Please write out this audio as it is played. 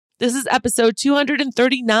This is episode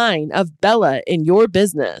 239 of Bella in Your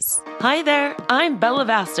Business. Hi there, I'm Bella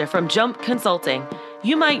Vasta from Jump Consulting.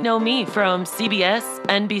 You might know me from CBS,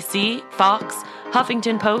 NBC, Fox,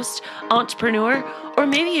 Huffington Post, Entrepreneur, or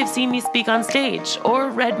maybe you've seen me speak on stage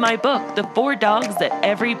or read my book, The 4 Dogs That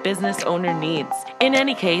Every Business Owner Needs. In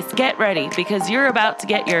any case, get ready because you're about to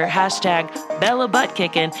get your hashtag Bella butt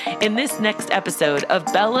kicking in this next episode of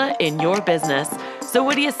Bella in Your Business. So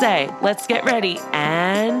what do you say? Let's get ready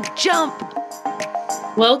and jump!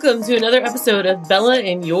 Welcome to another episode of Bella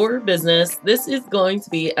in Your Business. This is going to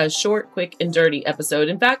be a short, quick, and dirty episode.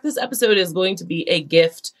 In fact, this episode is going to be a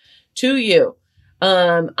gift to you.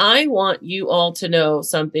 I want you all to know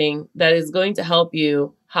something that is going to help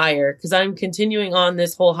you hire because I'm continuing on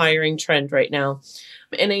this whole hiring trend right now.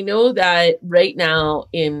 And I know that right now,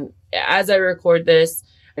 as I record this,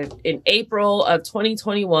 in April of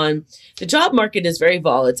 2021, the job market is very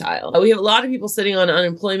volatile. We have a lot of people sitting on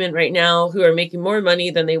unemployment right now who are making more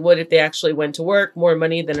money than they would if they actually went to work, more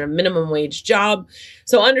money than a minimum wage job.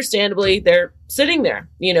 So understandably, they're sitting there,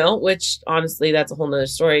 which honestly, that's a whole nother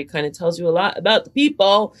story. It kind of tells you a lot about the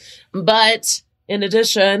people. But in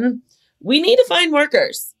addition, we need to find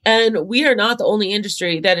workers. And we are not the only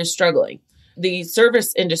industry that is struggling. The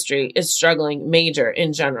service industry is struggling major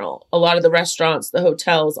in general. A lot of the restaurants, the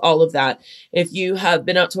hotels, all of that. If you have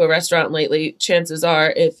been out to a restaurant lately, chances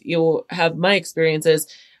are, if you have my experiences,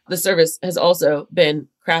 the service has also been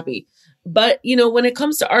crappy. But, when it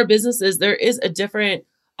comes to our businesses, there is a different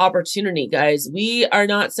opportunity, guys. We are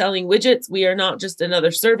not selling widgets. We are not just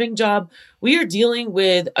another serving job. We are dealing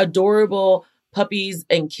with adorable puppies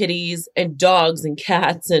and kitties and dogs and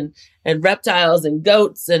cats and reptiles and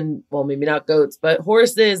goats and, well, maybe not goats, but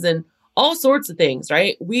horses and all sorts of things,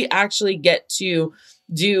 right? We actually get to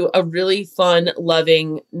do a really fun,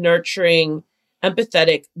 loving, nurturing,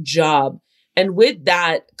 empathetic job. And with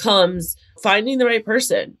that comes finding the right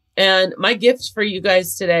person. And my gift for you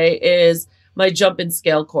guys today is my Jump and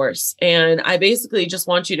Scale course. And I basically just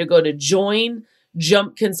want you to go to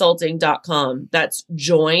joinjumpconsulting.com. That's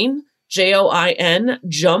join, JOIN,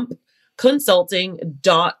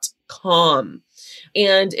 jumpconsulting.com.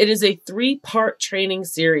 And it is a 3-part training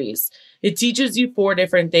series. It teaches you 4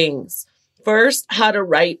 different things. First, how to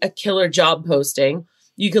write a killer job posting.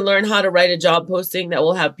 You can learn how to write a job posting that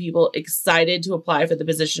will have people excited to apply for the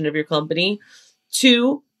position of your company.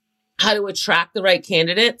 2, how to attract the right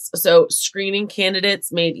candidates. So screening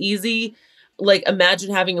candidates made easy. Like,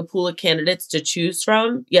 imagine having a pool of candidates to choose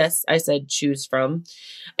from. Yes, I said choose from.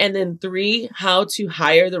 And then 3, how to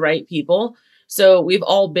hire the right people. So we've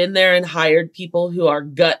all been there and hired people who our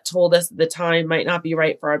gut told us at the time might not be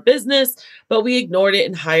right for our business, but we ignored it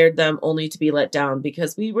and hired them only to be let down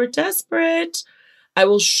because we were desperate. I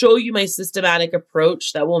will show you my systematic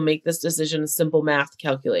approach that will make this decision a simple math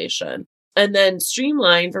calculation. And then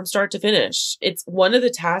streamline from start to finish. It's one of the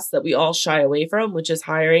tasks that we all shy away from, which is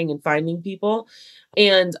hiring and finding people.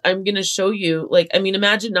 And I'm going to show you,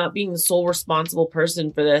 imagine not being the sole responsible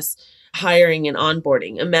person for this hiring and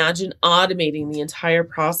onboarding. Imagine automating the entire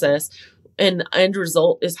process, and the end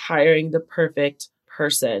result is hiring the perfect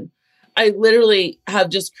person. I literally have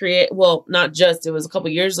just it was a couple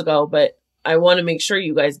years ago, but I want to make sure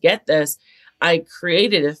you guys get this. I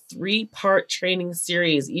created a 3-part training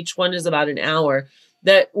series. Each one is about an hour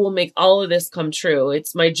that will make all of this come true.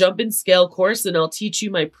 It's my Jump and Scale course, and I'll teach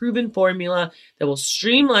you my proven formula that will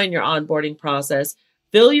streamline your onboarding process,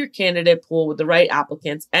 fill your candidate pool with the right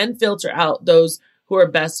applicants, and filter out those who are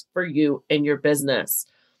best for you and your business.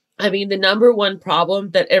 I mean, the number one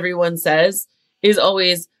problem that everyone says is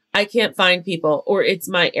always, I can't find people, or it's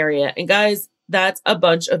my area. And guys, that's a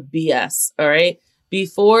bunch of BS, all right?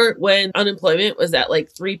 Before, when unemployment was at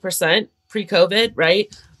 3% pre-COVID,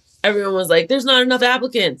 right? Everyone was like, there's not enough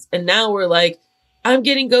applicants. And now we're like, I'm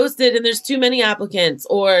getting ghosted and there's too many applicants,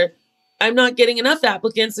 or I'm not getting enough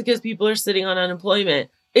applicants because people are sitting on unemployment.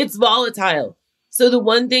 It's volatile. So the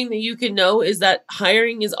one thing that you can know is that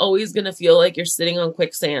hiring is always going to feel like you're sitting on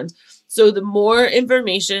quicksand. So the more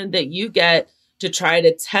information that you get to try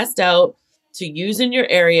to test out, to use in your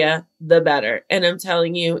area, the better. And I'm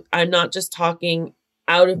telling you, I'm not just talking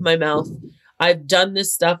out of my mouth. I've done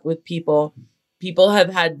this stuff with people. People have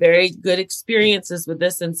had very good experiences with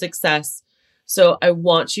this and success. So I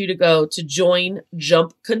want you to go to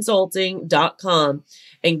joinjumpconsulting.com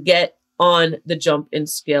and get on the Jump and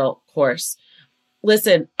Scale course.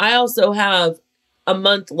 Listen, I also have a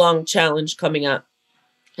month-long challenge coming up.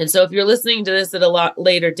 And so if you're listening to this at a lot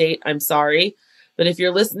later date, I'm sorry. But if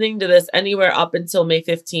you're listening to this anywhere up until May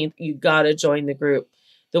 15th, you got to join the group.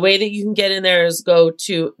 The way that you can get in there is go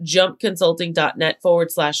to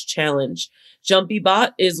jumpconsulting.net/challenge.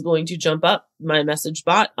 JumpyBot is going to jump up, my message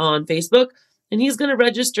bot on Facebook, and he's going to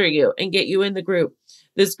register you and get you in the group.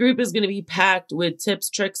 This group is going to be packed with tips,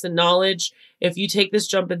 tricks, and knowledge. If you take this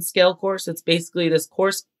Jump and Scale course, it's basically this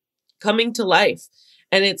course coming to life,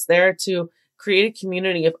 and it's there to create a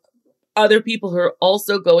community of other people who are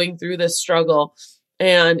also going through this struggle,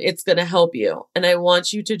 and it's going to help you. And I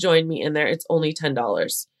want you to join me in there. It's only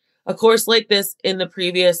 $10. A course like this in the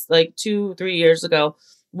previous, 2-3 years ago,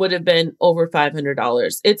 would have been over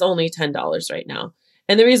 $500. It's only $10 right now.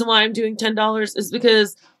 And the reason why I'm doing $10 is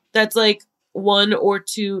because that's like 1 or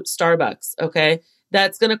 2 Starbucks. Okay.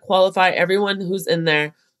 That's going to qualify everyone who's in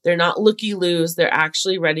there. They're not looky-loos. They're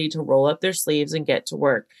actually ready to roll up their sleeves and get to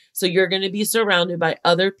work. So you're going to be surrounded by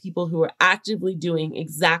other people who are actively doing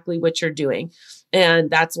exactly what you're doing. And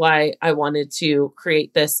that's why I wanted to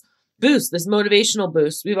create this boost, this motivational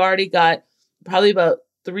boost. We've already got probably about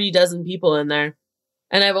 36 people in there.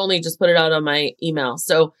 And I've only just put it out on my email.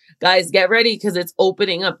 So guys, get ready because it's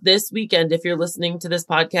opening up this weekend. If you're listening to this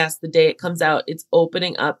podcast the day it comes out, it's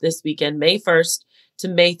opening up this weekend, May 1st to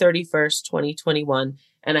May 31st, 2021.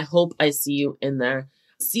 And I hope I see you in there.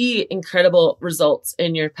 See incredible results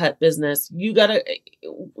in your pet business. You got to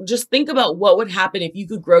just think about what would happen if you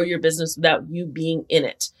could grow your business without you being in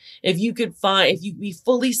it. If you could be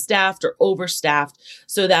fully staffed or overstaffed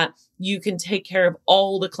so that you can take care of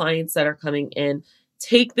all the clients that are coming in.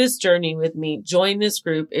 Take this journey with me. Join this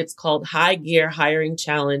group. It's called High Gear Hiring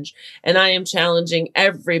Challenge. And I am challenging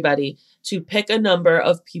everybody to pick a number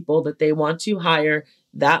of people that they want to hire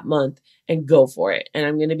that month and go for it. And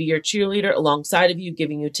I'm going to be your cheerleader alongside of you,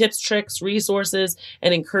 giving you tips, tricks, resources,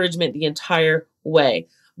 and encouragement the entire way.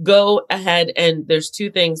 Go ahead and there's 2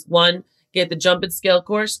 things. 1, get the Jump and Scale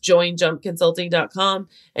course, join jumpconsulting.com.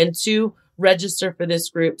 And 2, register for this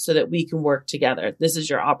group so that we can work together. This is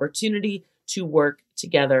your opportunity to work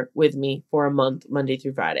together with me for a month, Monday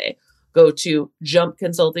through Friday. Go to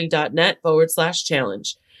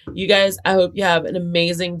jumpconsulting.net/challenge. You guys, I hope you have an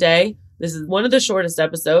amazing day. This is one of the shortest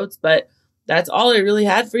episodes, but that's all I really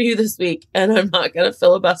had for you this week. And I'm not going to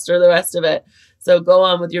filibuster the rest of it. So go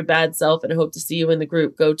on with your bad self and I hope to see you in the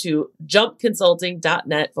group. Go to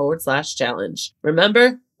jumpconsulting.net/challenge.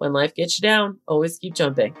 Remember, when life gets you down, always keep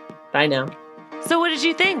jumping. Bye now. So what did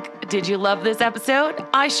you think? Did you love this episode?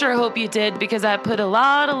 I sure hope you did because I put a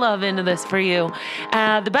lot of love into this for you.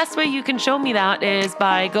 The best way you can show me that is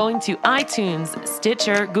by going to iTunes,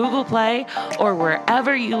 Stitcher, Google Play, or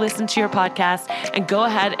wherever you listen to your podcast and go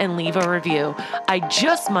ahead and leave a review. I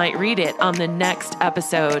just might read it on the next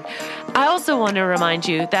episode. I also want to remind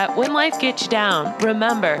you that when life gets you down,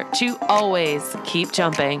 remember to always keep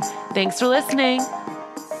jumping. Thanks for listening.